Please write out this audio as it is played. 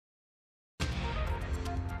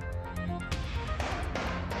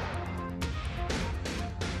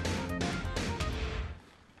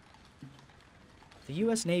The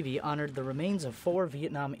U.S. Navy honored the remains of 4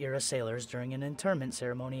 Vietnam-era sailors during an interment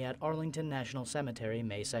ceremony at Arlington National Cemetery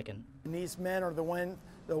May 2nd. And these men are the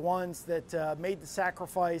ones that made the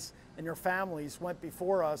sacrifice, and their families went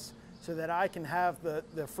before us so that I can have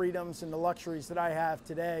the freedoms and the luxuries that I have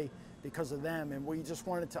today because of them. And we just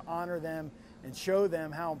wanted to honor them and show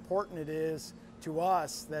them how important it is to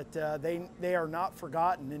us that they are not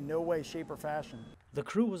forgotten in no way, shape, or fashion. The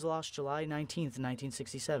crew was lost July 19,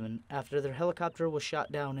 1967, after their helicopter was shot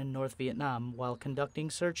down in North Vietnam while conducting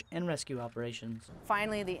search and rescue operations.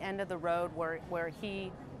 Finally, the end of the road where he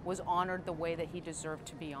was honored the way that he deserved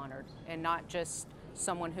to be honored, and not just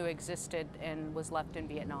someone who existed and was left in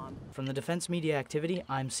Vietnam. From the Defense Media Activity,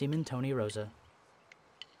 I'm Seaman Tony Rosa.